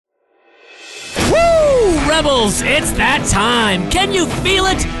Rebels, it's that time. Can you feel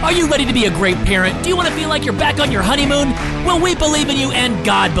it? Are you ready to be a great parent? Do you want to feel like you're back on your honeymoon? Well, we believe in you and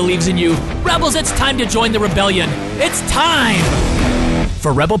God believes in you. Rebels, it's time to join the rebellion. It's time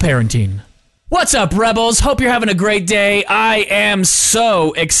for Rebel Parenting. What's up, Rebels? Hope you're having a great day. I am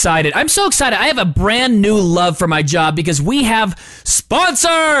so excited. I'm so excited. I have a brand new love for my job because we have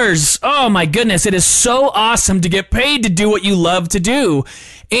sponsors. Oh my goodness, it is so awesome to get paid to do what you love to do.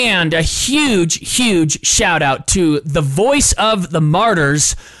 And a huge, huge shout out to the Voice of the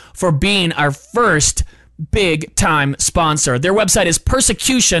Martyrs for being our first big time sponsor. Their website is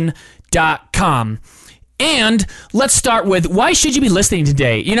persecution.com. And let's start with, why should you be listening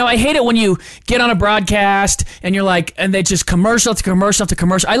today? You know, I hate it when you get on a broadcast and you're like, and they just commercial to commercial to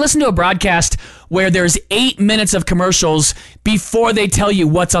commercial. I listen to a broadcast where there's 8 minutes of commercials before they tell you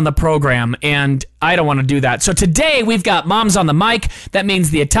what's on the program, and I don't want to do that. So today we've got moms on the mic. That means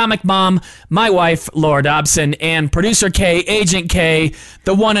the Atomic Mom, my wife, Laura Dobson, and producer K, Agent K,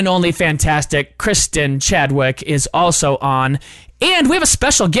 the one and only fantastic Kristen Chadwick is also on. And we have a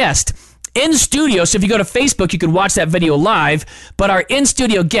special guest in studio, so if you go to Facebook, you can watch that video live, but our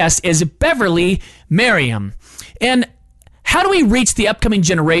in-studio guest is Beverly Merriam. And how do we reach the upcoming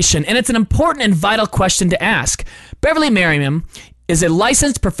generation? And it's an important and vital question to ask. Beverly Merriam is a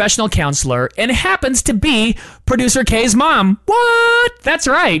licensed professional counselor and happens to be Producer K's mom. What? That's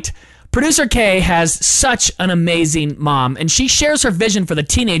right. Producer K has such an amazing mom, and she shares her vision for the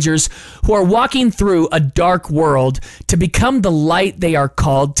teenagers who are walking through a dark world to become the light they are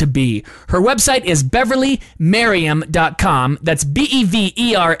called to be. Her website is beverlymerriam.com. That's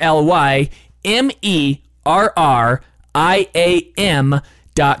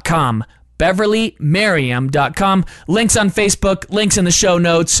BeverlyMerriam.com. BeverlyMerriam.com. Links on Facebook, links in the show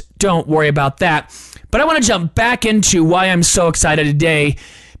notes. Don't worry about that. But I want to jump back into why I'm so excited today,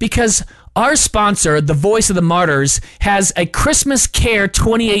 because our sponsor, the Voice of the Martyrs, has a Christmas Care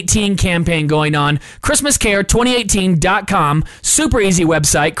 2018 campaign going on. ChristmasCare2018.com. Super easy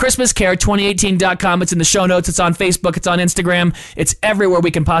website. ChristmasCare2018.com. It's in the show notes. It's on Facebook. It's on Instagram. It's everywhere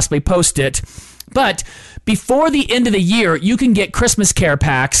we can possibly post it. But before the end of the year, you can get Christmas Care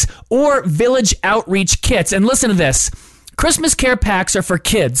packs or Village Outreach kits. And listen to this. Christmas Care packs are for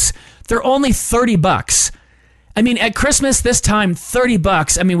kids. They're only $30. I mean, at Christmas this time,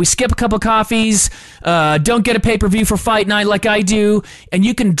 $30. I mean, we skip a couple coffees, don't get a pay-per-view for Fight Night like I do, and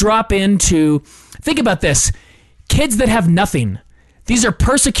you can drop into, think about this, kids that have nothing. These are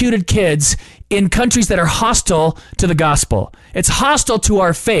persecuted kids in countries that are hostile to the gospel. It's hostile to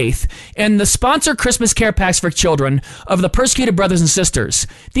our faith. And the sponsor Christmas Care Packs for Children of the persecuted brothers and sisters.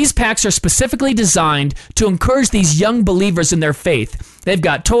 These packs are specifically designed to encourage these young believers in their faith. They've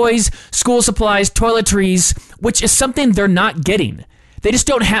got toys, school supplies, toiletries, which is something they're not getting. They just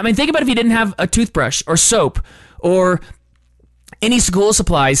don't have. I mean, think about if you didn't have a toothbrush or soap or any school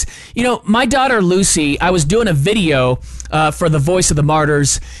supplies. You know, my daughter Lucy, I was doing a video for the Voice of the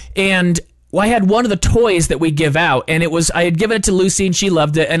Martyrs, and I had one of the toys that we give out, and I had given it to Lucy, and she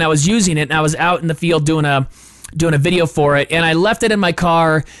loved it, and I was using it, and I was out in the field doing a video for it, and I left it in my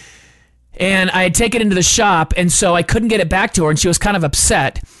car, and I had taken it into the shop, and so I couldn't get it back to her, and she was kind of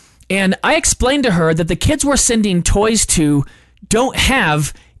upset. And I explained to her that the kids we're sending toys to don't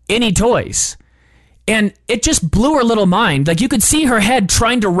have any toys. And it just blew her little mind. Like, you could see her head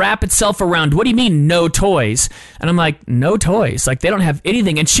trying to wrap itself around, what do you mean, no toys? And I'm like, no toys. Like, they don't have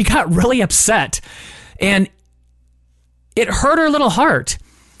anything. And she got really upset. And it hurt her little heart.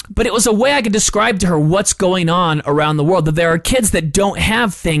 But it was a way I could describe to her what's going on around the world, that there are kids that don't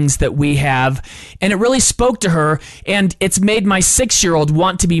have things that we have. And it really spoke to her, and it's made my 6-year-old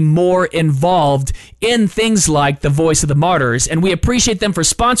want to be more involved in things like the Voice of the Martyrs. And we appreciate them for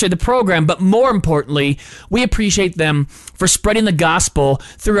sponsoring the program, but more importantly, we appreciate them for spreading the gospel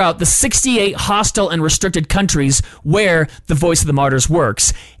throughout the 68 hostile and restricted countries where the Voice of the Martyrs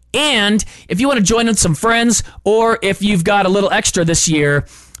works. And if you want to join with some friends, or if you've got a little extra this year,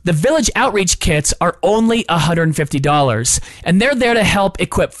 the Village Outreach kits are only $150, and they're there to help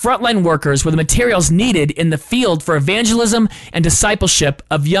equip frontline workers with the materials needed in the field for evangelism and discipleship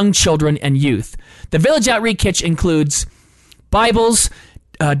of young children and youth. The Village Outreach kit includes Bibles,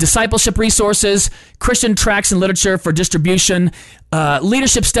 discipleship resources, Christian tracts and literature for distribution,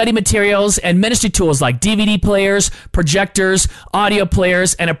 leadership study materials, and ministry tools like DVD players, projectors, audio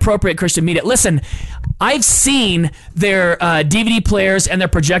players, and appropriate Christian media. Listen, I've seen their DVD players and their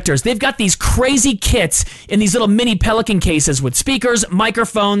projectors. They've got these crazy kits in these little mini Pelican cases with speakers,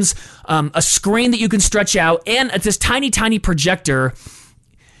 microphones, a screen that you can stretch out, and this tiny, tiny projector.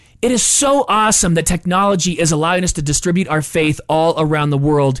 It is so awesome that technology is allowing us to distribute our faith all around the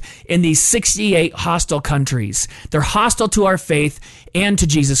world in these 68 hostile countries. They're hostile to our faith and to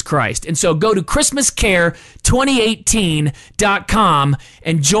Jesus Christ. And so go to ChristmasCare2018.com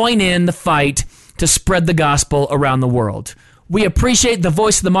and join in the fight to spread the gospel around the world. We appreciate the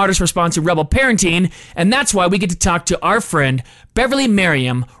Voice of the Martyrs for sponsoring Rebel Parenting, and that's why we get to talk to our friend Beverly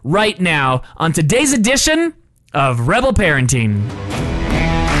Merriam right now on today's edition of Rebel Parenting.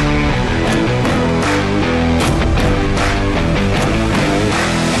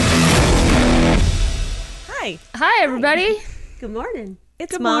 Hi, everybody. Good morning.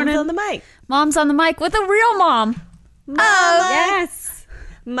 It's Good Mom's morning. on the mic. Mom's on the mic with a real mom. Mama. Yes.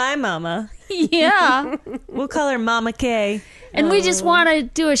 My mama. Yeah. We'll call her Mama K. And we just want to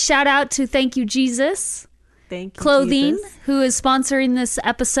do a shout out to Thank You Jesus Thank you, Clothing, Jesus. who is sponsoring this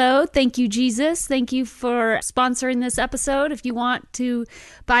episode. Thank you, Jesus. Thank you for sponsoring this episode. If you want to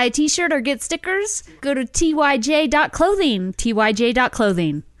buy a t-shirt or get stickers, go to tyj.clothing,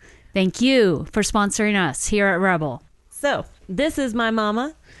 tyj.clothing. Thank you for sponsoring us here at Rebel. So, this is my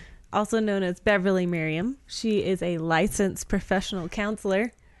mama, also known as Beverly Merriam. She is a licensed professional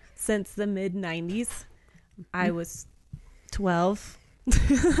counselor since the mid-90s. I was 12.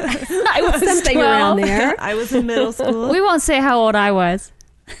 I was Something 12. around there. I was in middle school. We won't say how old I was.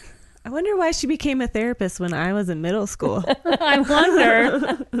 I wonder why she became a therapist when I was in middle school. I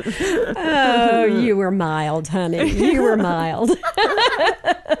wonder. Oh, you were mild, honey. You were mild.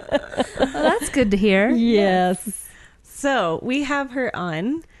 Well, that's good to hear. Yes. So we have her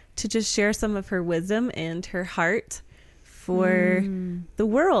on to just share some of her wisdom and her heart for the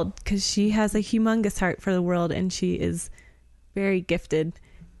world, because she has a humongous heart for the world, and she is very gifted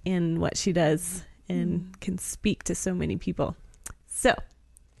in what she does and can speak to so many people. So,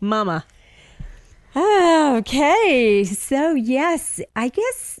 Mama. Okay. So, yes, I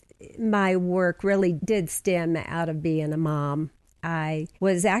guess my work really did stem out of being a mom. I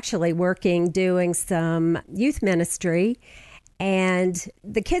was actually doing some youth ministry, and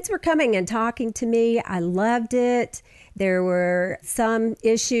the kids were coming and talking to me. I loved it. There were some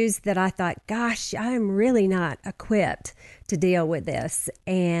issues that I thought, gosh, I'm really not equipped to deal with this.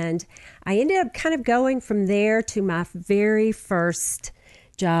 And I ended up kind of going from there to my very first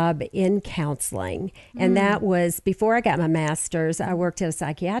job in counseling. And that was before I got my master's. I worked at a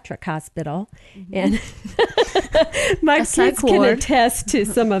psychiatric hospital, and my A psych kids can ward. attest to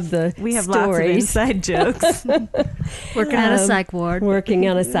some of the We have stories. lots of inside jokes. Working at a psych ward. Working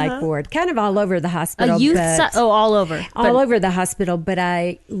on a psych ward, kind of all over the hospital. A youth but- all over. all over the hospital, but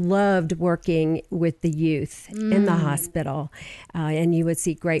I loved working with the youth in the hospital, and you would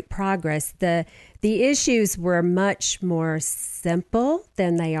see great progress. The issues were much more simple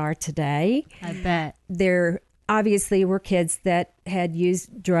than they are today. I bet. There obviously were kids that had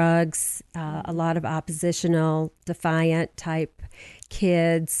used drugs, a lot of oppositional, defiant type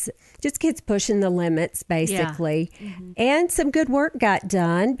kids, just kids pushing the limits, basically. And some good work got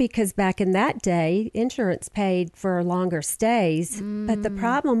done, because back in that day, insurance paid for longer stays. But the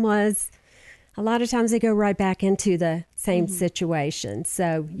problem was, a lot of times they go right back into the same situation.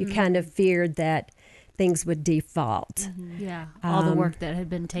 So you kind of feared that things would default. Yeah. All the work that had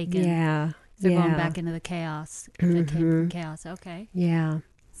been taken. Yeah. They're yeah. going back into the chaos. If it came from chaos. Okay. Yeah.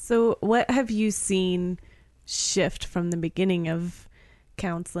 So, what have you seen shift from the beginning of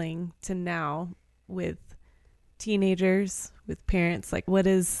counseling to now with teenagers, with parents? Like, what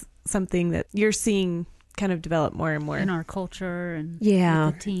is something that you're seeing kind of develop more and more? In our culture and Yeah.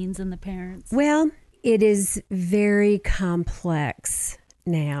 with the teens and the parents. Well, it is very complex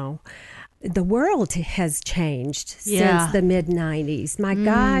now. The world has changed Yeah. since the mid-90s. My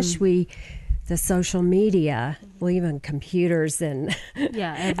gosh, the social media, well, even computers and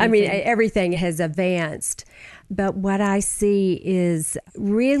Yeah. I mean, everything. everything has advanced. But what I see is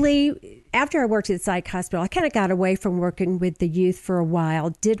really, after I worked at Psych Hospital, I kind of got away from working with the youth for a while.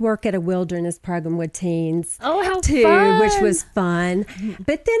 Did work at a wilderness program with teens. Oh, how too, fun. which was fun.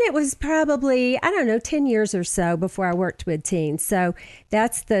 But then it was probably, 10 years or so before I worked with teens. So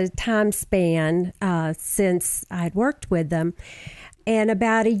that's the time span since I'd worked with them. And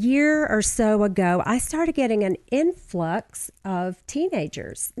about a year or so ago, I started getting an influx of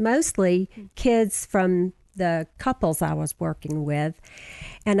teenagers, mostly kids from the couples I was working with.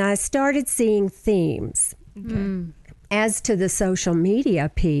 And I started seeing themes. As to the social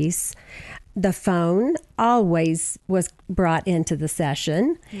media piece, the phone always was brought into the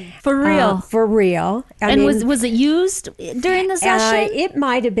session. For real. For real. I And mean, was it used during the session? it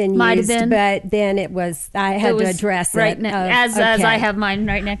might have been Might have used, been. but then I had It was to address right it. as I have mine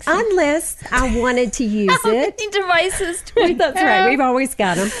right next to me. Unless I wanted to use How it. many devices do we That's have? right. We've always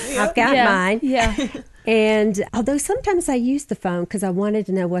got them. I've got Yeah, mine. Yeah. And although sometimes I used the phone because I wanted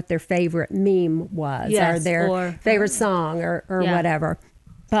to know what their favorite meme was or Yes, their or- favorite song or Yeah. whatever.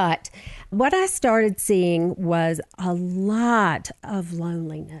 But what I started seeing was a lot of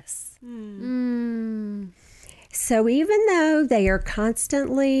loneliness. So even though they are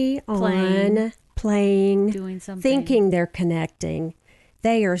constantly on playing, Doing something. thinking they're connecting,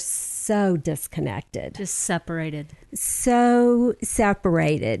 they are so disconnected, Just separated. so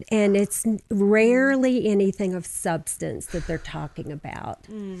separated, and it's rarely anything of substance that they're talking about.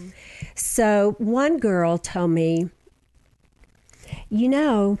 So one girl told me, you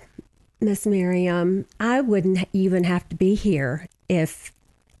know, Miss Miriam, I wouldn't even have to be here if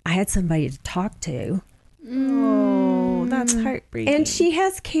I had somebody to talk to. Oh, that's heartbreaking. And she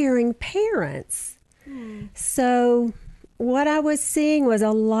has caring parents. So what I was seeing was a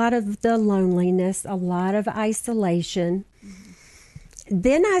lot of the loneliness, a lot of isolation.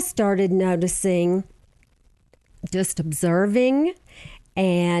 Then I started noticing, just observing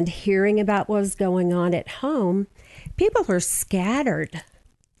and hearing about what was going on at home, people are scattered.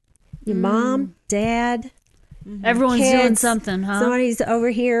 Your mom, dad, Everyone's kids. doing something, huh? Somebody's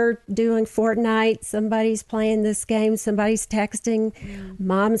over here doing Fortnite. Somebody's playing this game. Somebody's texting.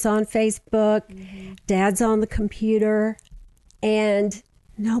 Mom's on Facebook. Dad's on the computer. And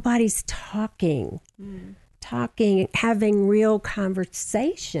nobody's talking, having real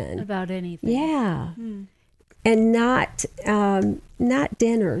conversation. About anything. Yeah. And not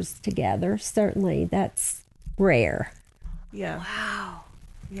dinners together. Certainly, that's rare. yeah. Wow.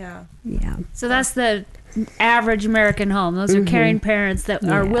 Yeah. Yeah. So that's the average American home. Those are caring parents that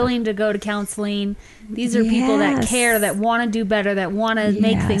are Yeah. willing to go to counseling. These are people that Yes. care, that want to do better, that want to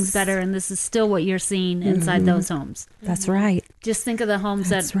make things Yes. better. And this is still what you're seeing inside those homes. That's right. Just think of the homes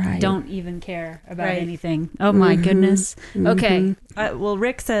That's that right. don't even care about Right. anything. Oh my goodness. Okay. Well,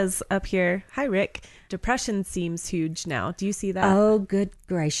 Rick says up here, hi, Rick. Depression seems huge now. Do you see that? Oh, good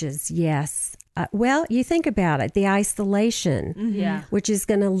gracious. Yes. Well, you think about it, the isolation, Yeah. which is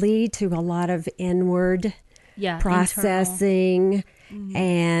going to lead to a lot of inward Yeah. processing.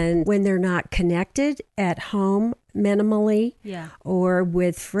 And when they're not connected at home minimally Yeah. or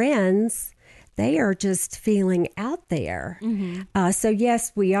with friends, they are just feeling out there. So,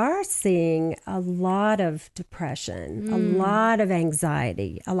 yes, we are seeing a lot of depression, a lot of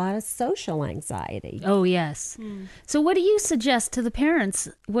anxiety, a lot of social anxiety. Oh, yes. So what do you suggest to the parents?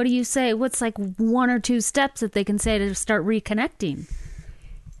 What do you say? What's like one or two steps that they can say to start reconnecting?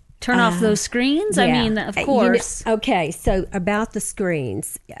 Turn off those screens? I Yeah. mean, of You know- course. okay, so about the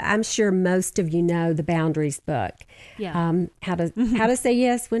screens, I'm sure most of you know the Boundaries book. Yeah. How to say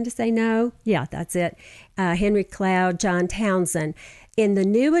yes, when to say no. Yeah, that's it. Henry Cloud, John Townsend. In the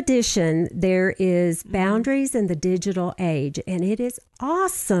new edition, there is Boundaries in the Digital Age, and it is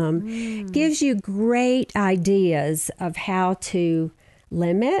awesome. Gives you great ideas of how to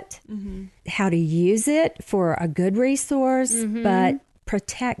limit, how to use it for a good resource, but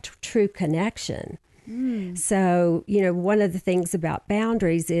protect true connection. So, one of the things about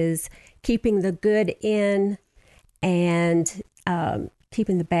boundaries is keeping the good in and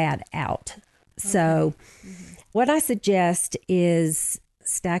keeping the bad out. So, what I suggest is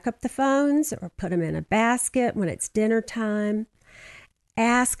stack up the phones or put them in a basket when it's dinner time.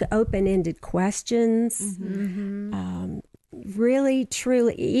 Ask open-ended questions. Really,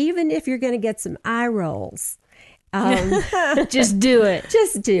 truly, even if you're going to get some eye rolls, Just do it.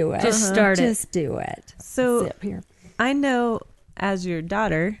 just do it. Just start it. Just do it. So Zip here. I know as your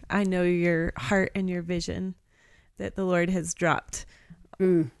daughter, I know your heart and your vision that the Lord has dropped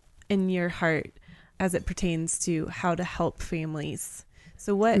in your heart as it pertains to how to help families.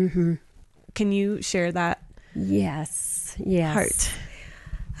 So what can you share that Yes. heart?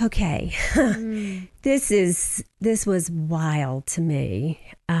 Okay. This was wild to me.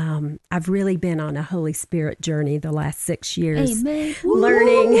 I've really been on a Holy Spirit journey the last 6 years. Amen.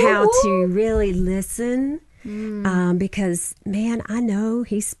 Learning how to really listen because, man, I know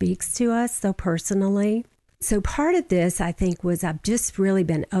He speaks to us so personally. So part of this, I think, was I've just really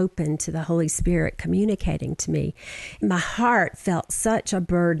been open to the Holy Spirit communicating to me. My heart felt such a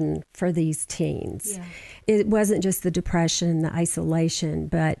burden for these teens. Yeah. It wasn't just the depression, the isolation,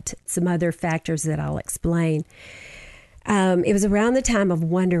 but some other factors that I'll explain. It was around the time of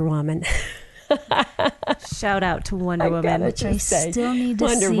Wonder Woman. Shout out to Wonder I gotta Woman. just say, still need to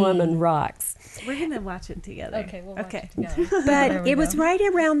Wonder see. Woman rocks. We're going to watch it together. We'll watch it together. But it was right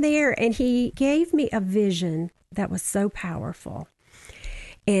around there, and he gave me a vision that was so powerful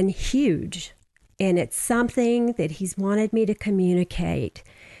and huge. And it's something that he's wanted me to communicate.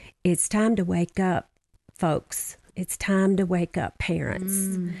 It's time to wake up, folks. It's time to wake up,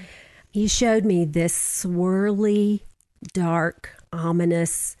 parents. He showed me this swirly, dark,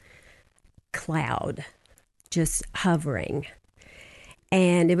 ominous cloud just hovering.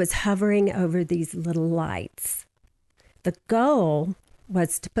 And it was hovering over these little lights. The goal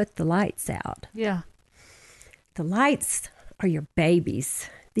was to put the lights out. Yeah. The lights are your babies.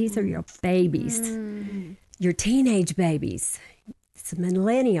 These are your babies, your teenage babies. It's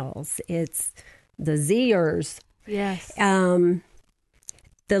millennials. It's the Zers. Yes.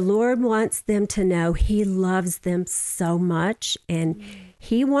 The Lord wants them to know he loves them so much, and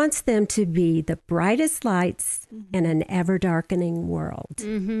he wants them to be the brightest lights in an ever-darkening world.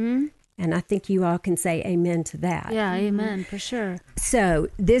 Mm-hmm. And I think you all can say amen to that. Yeah, amen, for sure. So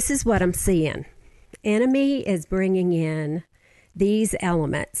this is what I'm seeing. Enemy is bringing in these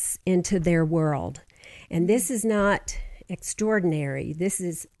elements into their world. And this is not extraordinary. This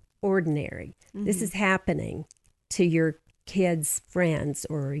is ordinary. This is happening to your kids' friends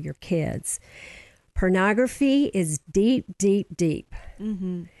or your kids. Pornography is deep, deep, deep.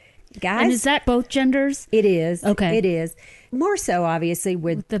 Guys, And is that both genders? it is. Okay. It is. More so, obviously,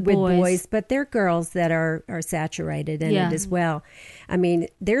 with the boys. boys. But there are girls that are saturated in Yeah. it as well. I mean,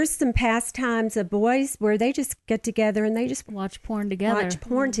 there's some pastimes of boys where they just get together and they just Watch porn together. watch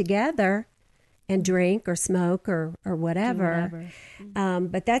porn together and drink or smoke or whatever.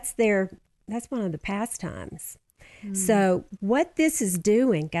 But that's one of the pastimes. So what this is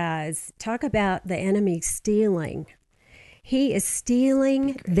doing, guys, talk about the enemy stealing. He is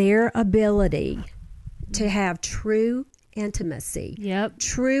stealing their ability to have true intimacy, Yep.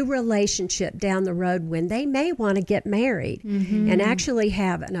 true relationship down the road when they may want to get married and actually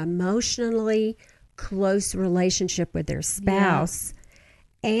have an emotionally close relationship with their spouse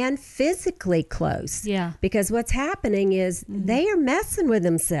and physically close. Yeah. Because what's happening is they are messing with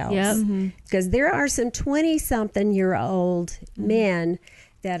themselves. Yep. Because there are some 20-something-year-old men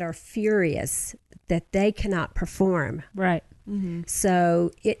that are furious that they cannot perform. Right.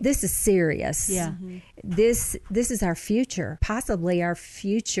 So this is serious. Yeah. This is our future, possibly our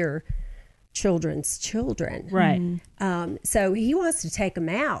future children's children. Right. So he wants to take them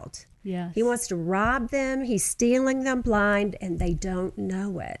out. Yes. He wants to rob them. He's stealing them blind, and they don't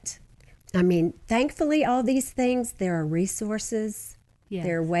know it. I mean, thankfully, all these things, there are resources. Yes.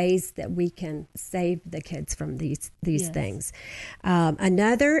 There are ways that we can save the kids from these Yes. things.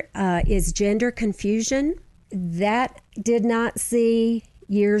 Another is gender confusion. That did not see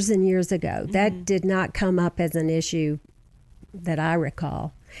years and years ago. That did not come up as an issue that I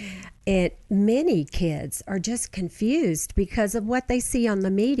recall. And many kids are just confused because of what they see on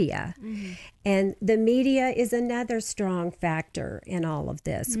the media. And the media is another strong factor in all of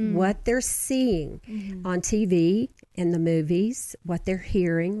this. What they're seeing on TV, in the movies, what they're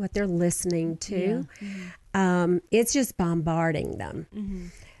hearing, what they're listening to, it's just bombarding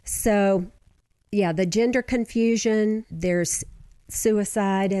them. So, yeah, the gender confusion, there's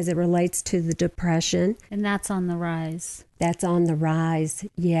suicide as it relates to the depression. And that's on the rise. That's on the rise.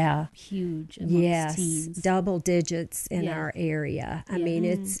 Yeah. Huge amongst Yes. teens. Double digits in Yeah. our area. I mean,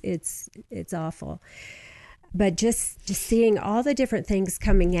 it's awful. But just seeing all the different things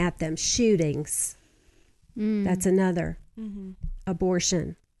coming at them, shootings. That's another.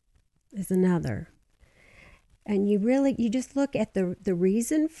 Abortion is another. And you just look at the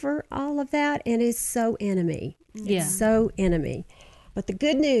reason for all of that, and it's so enemy. Yeah. It's so enemy. But the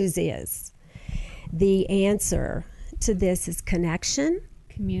good news is the answer to this is connection,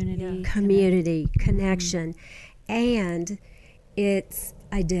 Community. connection, and it's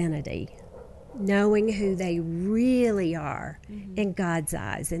identity. Knowing who they really are in God's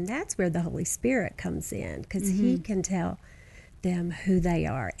eyes. And that's where the Holy Spirit comes in, because He can tell them who they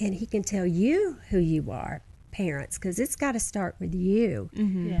are. And He can tell you who you are, parents, because it's got to start with you.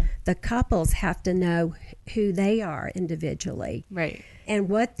 Yeah. The couples have to know who they are individually Right. and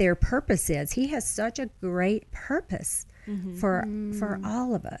what their purpose is. He has such a great purpose for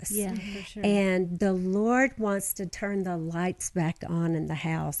all of us. Yeah, for sure. And the Lord wants to turn the lights back on in the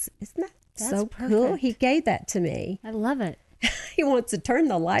house. Isn't that so cool? perfect. He gave that to me. I love it. He wants to turn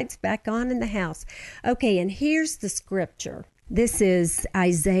the lights back on in the house. Okay, and here's the scripture. This is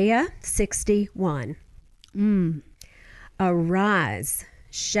Isaiah 61. Arise,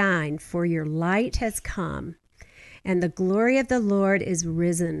 shine, for your light has come, and the glory of the Lord is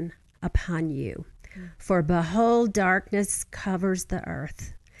risen upon you. For behold, darkness covers the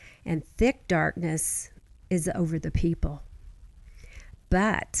earth, and thick darkness is over the people.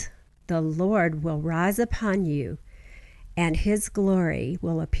 But the Lord will rise upon you, and his glory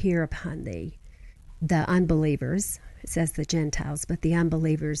will appear upon thee. The unbelievers, it says the Gentiles, but the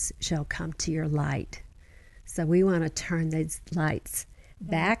unbelievers shall come to your light. So we want to turn these lights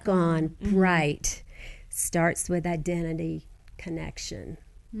back on bright. Starts with identity connection.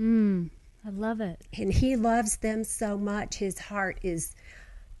 I love it. And he loves them so much. His heart is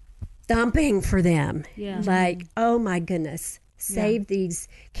thumping for them. Yeah. Like, oh my goodness, save these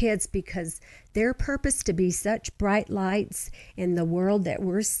kids, because their purpose to be such bright lights in the world that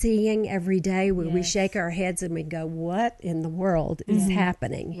we're seeing every day, where we shake our heads and we go, what in the world is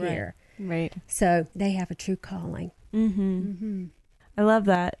happening here? Right. So they have a true calling. I love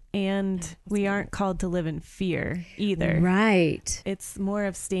that. And we aren't called to live in fear either. Right. It's more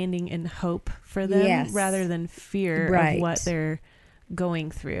of standing in hope for them rather than fear of what they're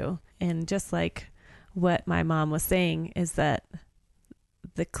going through. And just like what my mom was saying, is that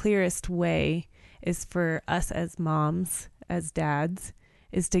the clearest way is for us as moms, as dads,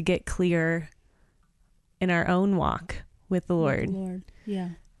 is to get clear in our own walk with the Lord.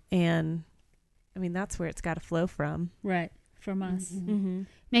 Yeah. And I mean, that's where it's got to flow from. Right. From us.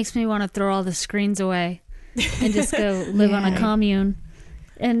 Makes me want to throw all the screens away and just go live on a commune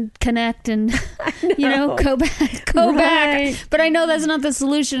and connect and, go back. But I know that's not the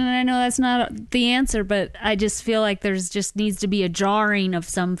solution, and I know that's not the answer, but I just feel like there's just needs to be a jarring of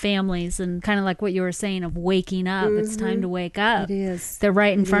some families, and kind of like what you were saying of waking up. It's time to wake up. It is. They're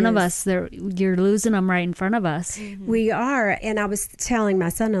right in front of us. You're losing them right in front of us. We are. And I was telling my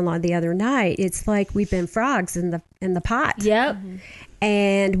son-in-law the other night, it's like we've been frogs in the pot. Yep.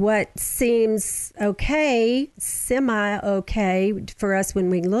 And what seems okay, semi-okay for us when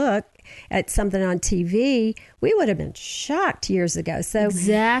we look at something on TV, we would have been shocked years ago. So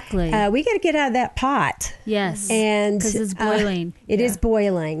exactly, we got to get out of that pot. Yes, and because it's boiling. It is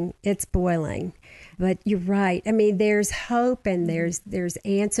boiling. It's boiling. But you're right. I mean, there's hope, and there's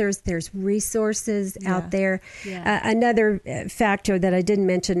answers, there's resources out there. Yeah. Another factor that I didn't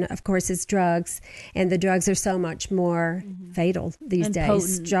mention, of course, is drugs. And the drugs are so much more fatal these and days.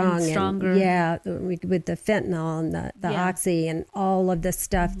 potent Strong and stronger. With the fentanyl and the oxy and all of the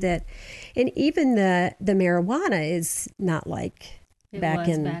stuff that, and even the marijuana is not like back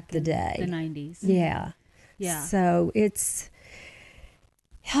in the day. The 90s. Yeah. Yeah. So it's...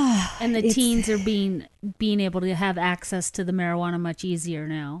 and the teens are being able to have access to the marijuana much easier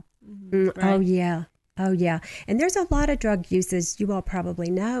now. Right? Oh yeah. And there's a lot of drug uses, you all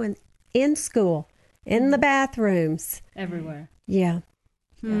probably know, in school, in the bathrooms, everywhere. Yeah.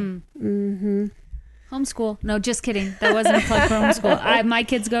 Homeschool. No, just kidding. That wasn't a plug for homeschool. My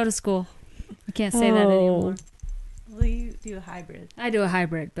kids go to school. I can't say that anymore. Well, you do a hybrid. I do a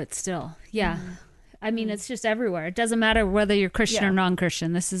hybrid, but still, yeah. I mean, it's just everywhere. It doesn't matter whether you're Christian or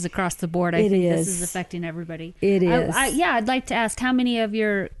non-Christian. This is across the board. I think this is affecting everybody. It is. I'd like to ask, how many of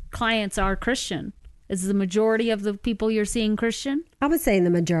your clients are Christian? Is the majority of the people you're seeing Christian? I would say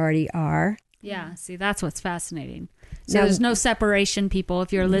the majority are. Yeah, see, that's what's fascinating. So there's no separation, people.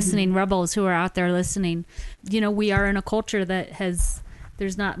 If you're listening, rebels who are out there listening, we are in a culture that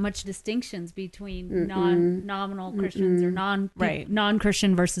there's not much distinctions between non-nominal Christians or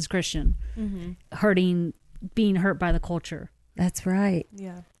non-Christian versus Christian. Being hurt by the culture. That's right.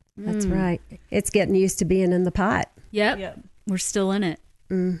 Yeah. That's right. It's getting used to being in the pot. Yep. We're still in it.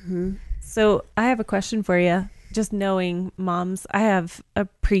 So I have a question for you. Just knowing moms, I have a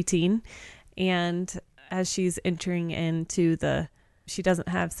preteen, and as she's entering into she doesn't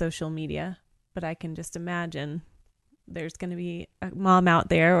have social media, but I can just imagine there's going to be a mom out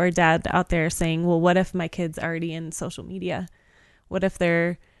there or a dad out there saying, well, what if my kid's already in social media? What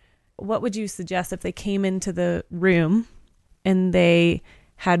would you suggest if they came into the room and they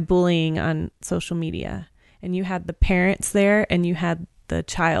had bullying on social media, and you had the parents there and you had the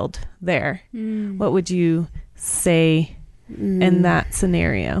child there? What would you say in that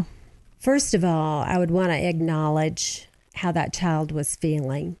scenario? First of all, I would want to acknowledge how that child was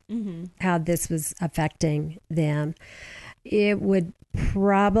feeling, how this was affecting them. It would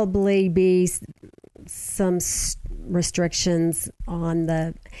probably be some restrictions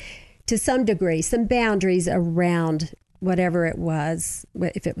to some degree, some boundaries around whatever it was,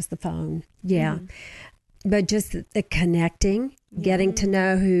 if it was the phone. Yeah. But just the connecting, getting to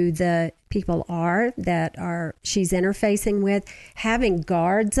know who the people are that she's interfacing with, having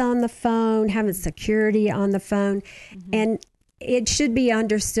guards on the phone, having security on the phone, and it should be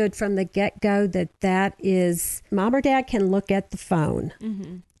understood from the get-go that is, mom or dad can look at the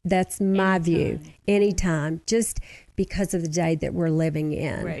phone. That's my view. Anytime. Just because of the day that we're living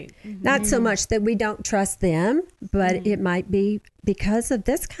in. Right. Not so much that we don't trust them, but it might be because of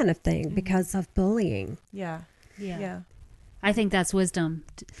this kind of thing, because of bullying. Yeah. Yeah. I think that's wisdom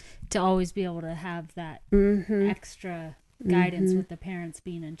to always be able to have that extra guidance with the parents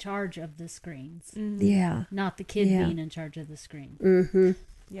being in charge of the screens, Yeah. not the kid being in charge of the screen.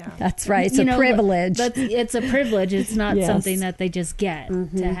 Yeah. That's right. It's a privilege. It's a privilege. It's not Yes. something that they just get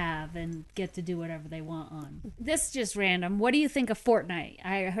to have and get to do whatever they want on. This is just random. What do you think of Fortnite?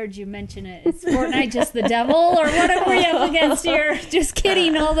 I heard you mention it. Is Fortnite just the devil, or what are we up against here? Just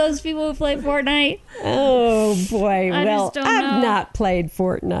kidding. All those people who play Fortnite. Oh boy! I Well, just don't I've know. not played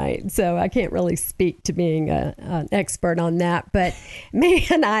Fortnite, so I can't really speak to being an expert on that. But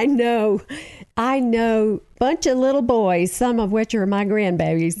man, I know a bunch of little boys, some of which are my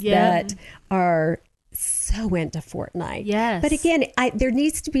grandbabies, Yeah. that are so into Fortnite. Yes. But again, there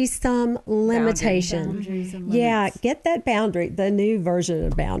needs to be some limitation. Boundaries and Yeah, limits. get that boundary. The new version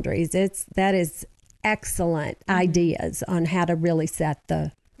of boundaries. That is excellent ideas on how to really set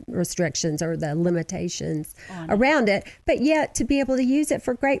the restrictions or the limitations around it, but yet to be able to use it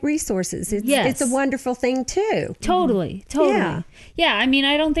for great resources. It's a wonderful thing too. Totally. Yeah. Yeah, I mean,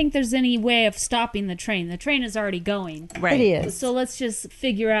 I don't think there's any way of stopping the train. The train is already going. Right. It is. So let's just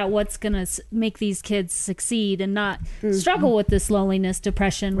figure out what's going to make these kids succeed and not struggle with this loneliness,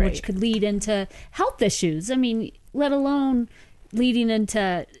 depression, which Right. could lead into health issues. I mean, let alone leading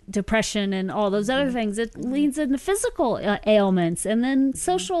into depression and all those other things. It leads into physical ailments and then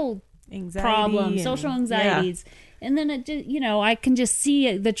social Anxiety problems, and- social anxieties. And then I can just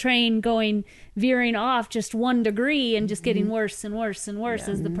see the train veering off just 1 degree and just getting worse and worse and worse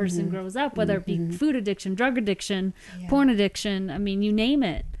as the person grows up, whether it be food addiction, drug addiction, porn addiction. I mean, you name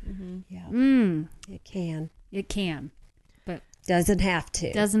it. It can. It can, but Doesn't have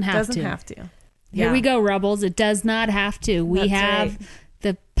to. doesn't have Doesn't to. have to. Here Yeah. we go, Rebels. It does not have to. We That's have right.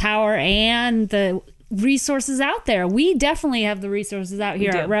 the power and the resources out there. We definitely have the resources out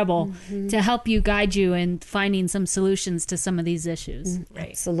here do. at Rebel to help you, guide you in finding some solutions to some of these issues.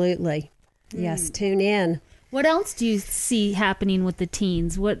 Right. Absolutely. Yes, tune in. What else do you see happening with the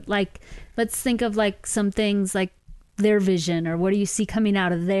teens? Let's think of some things like their vision, or what do you see coming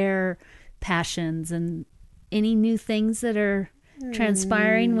out of their passions, and any new things that are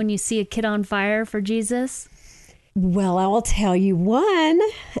transpiring when you see a kid on fire for Jesus? Well, I will tell you one.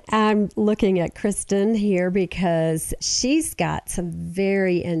 I'm looking at Kristen here because she's got some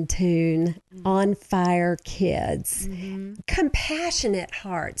very in tune, on fire kids, compassionate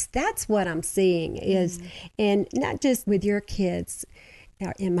hearts. That's what I'm seeing and not just with your kids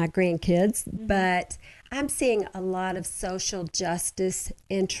and my grandkids, but I'm seeing a lot of social justice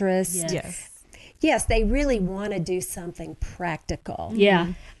interest. Yes. Yes, they really want to do something practical.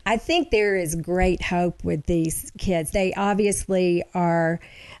 Yeah. I think there is great hope with these kids. They obviously are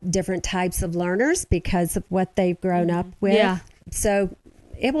different types of learners because of what they've grown up with. Yeah. So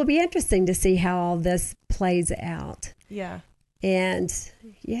it will be interesting to see how all this plays out. Yeah. And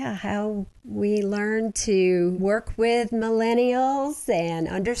how we learn to work with millennials and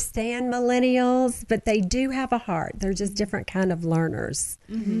understand millennials, but they do have a heart. They're just different kind of learners.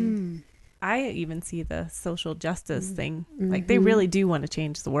 I even see the social justice thing. Like they really do want to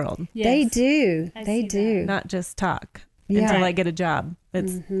change the world, They Yes. do. I They see do. not just talk Yeah. until I get a job.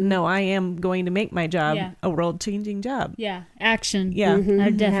 It's no, I am going to make my job Yeah. a world-changing job. Yeah. Action. Yeah.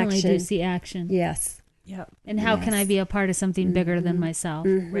 I definitely do Action. see action. Yes. Yep. And how can I be a part of something bigger than myself?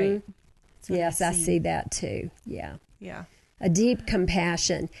 Right. That's what Yes, I see. see that too. Yeah. Yeah. A deep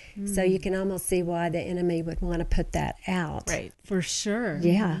compassion. So you can almost see why the enemy would want to put that out. Right. For sure.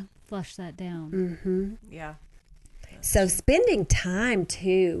 Yeah. Flush that down. Yeah. So spending time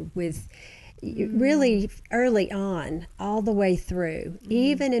too with really early on, all the way through,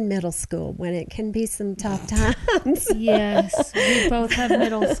 even in middle school when it can be some tough times. Yes. We both have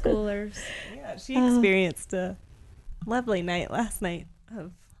middle schoolers. Yeah. She experienced a lovely night last night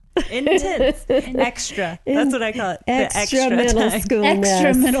of intense, extra. That's what I call it. Extra the middle time. school.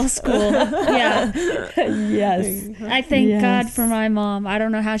 Extra middle school. Yeah. Yes. I thank God Yes. for my mom. I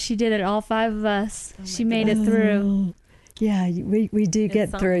don't know how she did it. All 5 of us. She made it through. Yeah, we do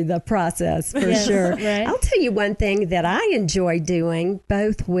get through the process for Yes, sure. right. I'll tell you one thing that I enjoy doing,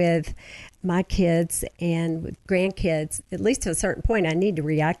 both with my kids and with grandkids, at least to a certain point. I need to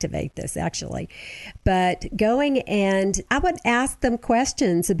reactivate this actually. But going and I would ask them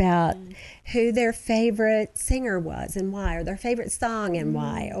questions about who their favorite singer was and why, or their favorite song and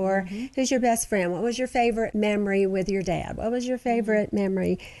why, or who's your best friend? What was your favorite memory with your dad? What was your favorite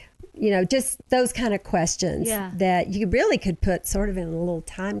memory? You know, just those kind of questions that you really could put sort of in a little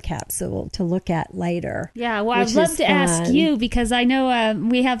time capsule to look at later. Yeah, well, I'd which love is to ask fun. you, because I know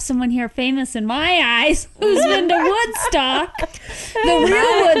we have someone here famous in my eyes who's been to Woodstock. The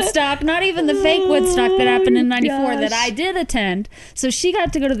real Woodstock, not even the fake Woodstock that happened in 94 that I did attend. So she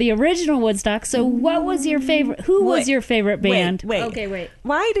got to go to the original Woodstock. So what was your favorite? Who was your favorite band? Wait. Okay, wait.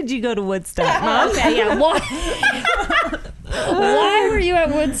 Why did you go to Woodstock, Mom? Okay, yeah. Why were you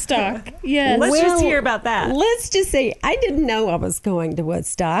at Woodstock? Yes. Let's just Well, hear about that. Let's just say I didn't know I was going to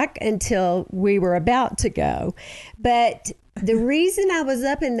Woodstock until we were about to go. But the reason I was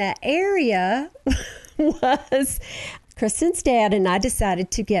up in that area was Kristen's dad and I decided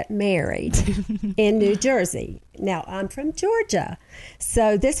to get married in New Jersey. Now, I'm from Georgia,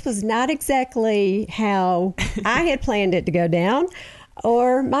 so this was not exactly how I had planned it to go down,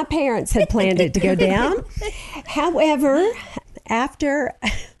 or my parents had planned it to go down. However, after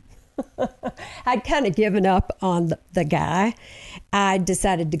I'd kind of given up on the guy, I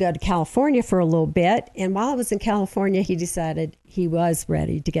decided to go to California for a little bit. And while I was in California, he decided he was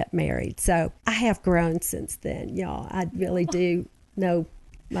ready to get married. So I have grown since then, y'all. I really do know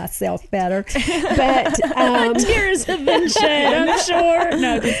myself better. But Tears have been shed, I'm sure.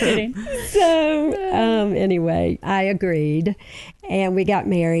 No, just kidding. so anyway, I agreed and we got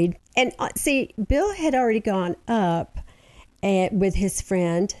married. And see, Bill had already gone up with his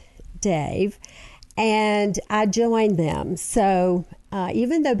friend Dave, and I joined them. So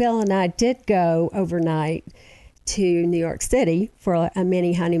even though Bill and I did go overnight to New York City for a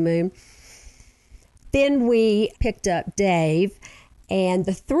mini honeymoon, then we picked up Dave, and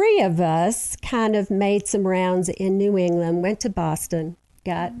the three of us kind of made some rounds in New England, went to Boston,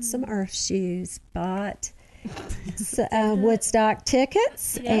 got some Earth shoes, bought Woodstock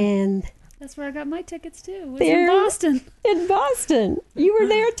tickets, and That's where I got my tickets too. It was There. in Boston. in Boston. You were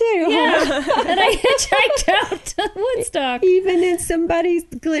there too, Yeah. huh? And I hitchhiked out to Woodstock. Even in somebody's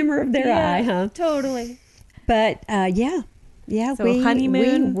glimmer of their Yeah, eye, huh? Totally. But yeah, So we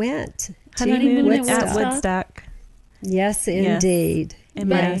honeymoon- went to Honeymoon at Woodstock. Woodstock. Yes, indeed.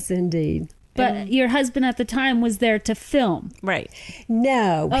 Yes, indeed. But your husband at the time was there to film. Right.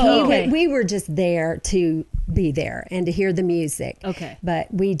 No, Oh, okay. we were just there to be there and to hear the music. Okay.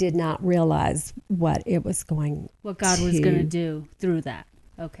 But we did not realize what it was going What God was to- going to do through that.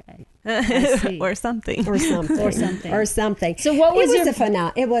 Okay. I see. Or something. or something Or something. So So what was your- it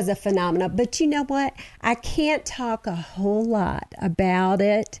was a phenomenon. But you know what? I can't talk a whole lot about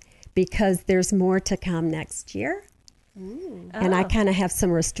it because there's more to come next year. And I kind of have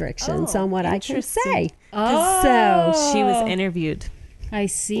some restrictions on what I can interesting. say. Oh. So She was interviewed. I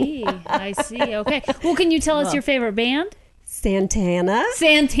see. I see. Okay. Well, can you tell us your favorite band? Santana.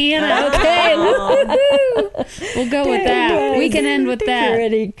 Santana. Okay. Woo-hoo-hoo. We'll go with that. We can end with that.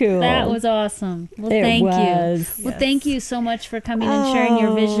 Pretty cool. That was awesome. Well, It thank was. you. Well, thank you so much for coming and sharing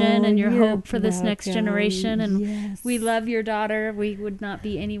your vision and your you're hope for this next welcome. generation. And Yes. we love your daughter. We would not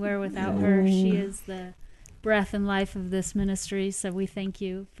be anywhere without her. She is the breath and life of this ministry. So we thank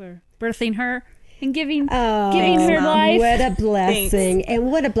you for birthing her and giving her Mom. life. What a blessing.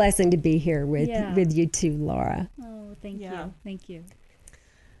 And what a blessing to be here with Yeah. you too, Laura. Oh, thank Yeah. you. Thank you.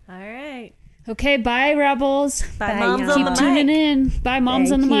 All right. Okay, bye, Rebels. Bye, Bye, Moms y'all. on Keep the tuning mic. in. Bye,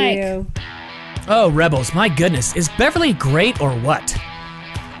 Moms on the Thank mic. you. Oh, Rebels, my goodness. Is Beverly great or what?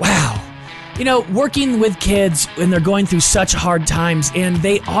 Wow. You know, working with kids when they're going through such hard times, and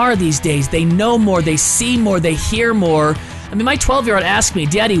they are these days. They know more, they see more, they hear more. I mean, my 12-year-old asked me,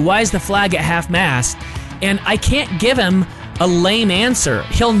 Daddy, why is the flag at half-mast? And I can't give him a lame answer.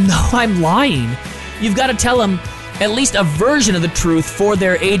 He'll know I'm lying. You've got to tell him at least a version of the truth for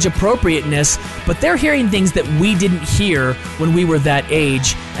their age appropriateness, but they're hearing things that we didn't hear when we were that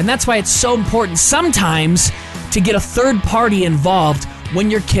age. And that's why it's so important sometimes to get a third party involved when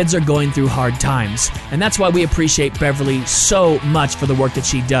your kids are going through hard times. And that's why we appreciate Beverly so much for the work that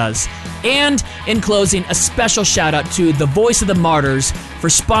she does. And in closing, a special shout out to the Voice of the Martyrs for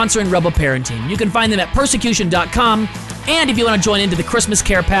sponsoring Rebel Parenting. You can find them at persecution.com. And if you want to join into the Christmas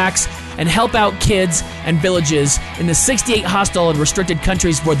care packs and help out kids and villages in the 68 hostile and restricted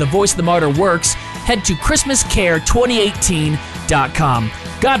countries where the Voice of the Martyr works, head to ChristmasCare2018.com.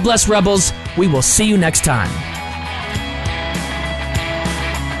 God bless, Rebels. We will see you next time.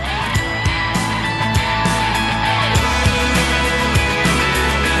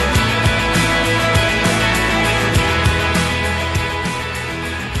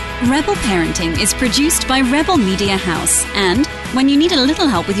 Rebel Parenting is produced by Rebel Media House, and when you need a little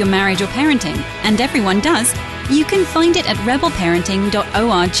help with your marriage or parenting, and everyone does, you can find it at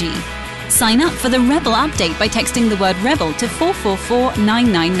rebelparenting.org. Sign up for the Rebel Update by texting the word REBEL to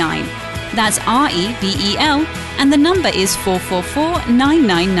 444999. That's REBEL, and the number is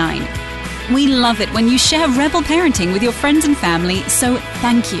 444999. We love it when you share Rebel Parenting with your friends and family, so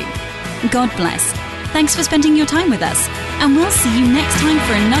thank you. God bless. Thanks for spending your time with us, and we'll see you next time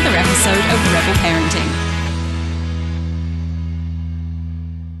for another episode of Rebel Parenting.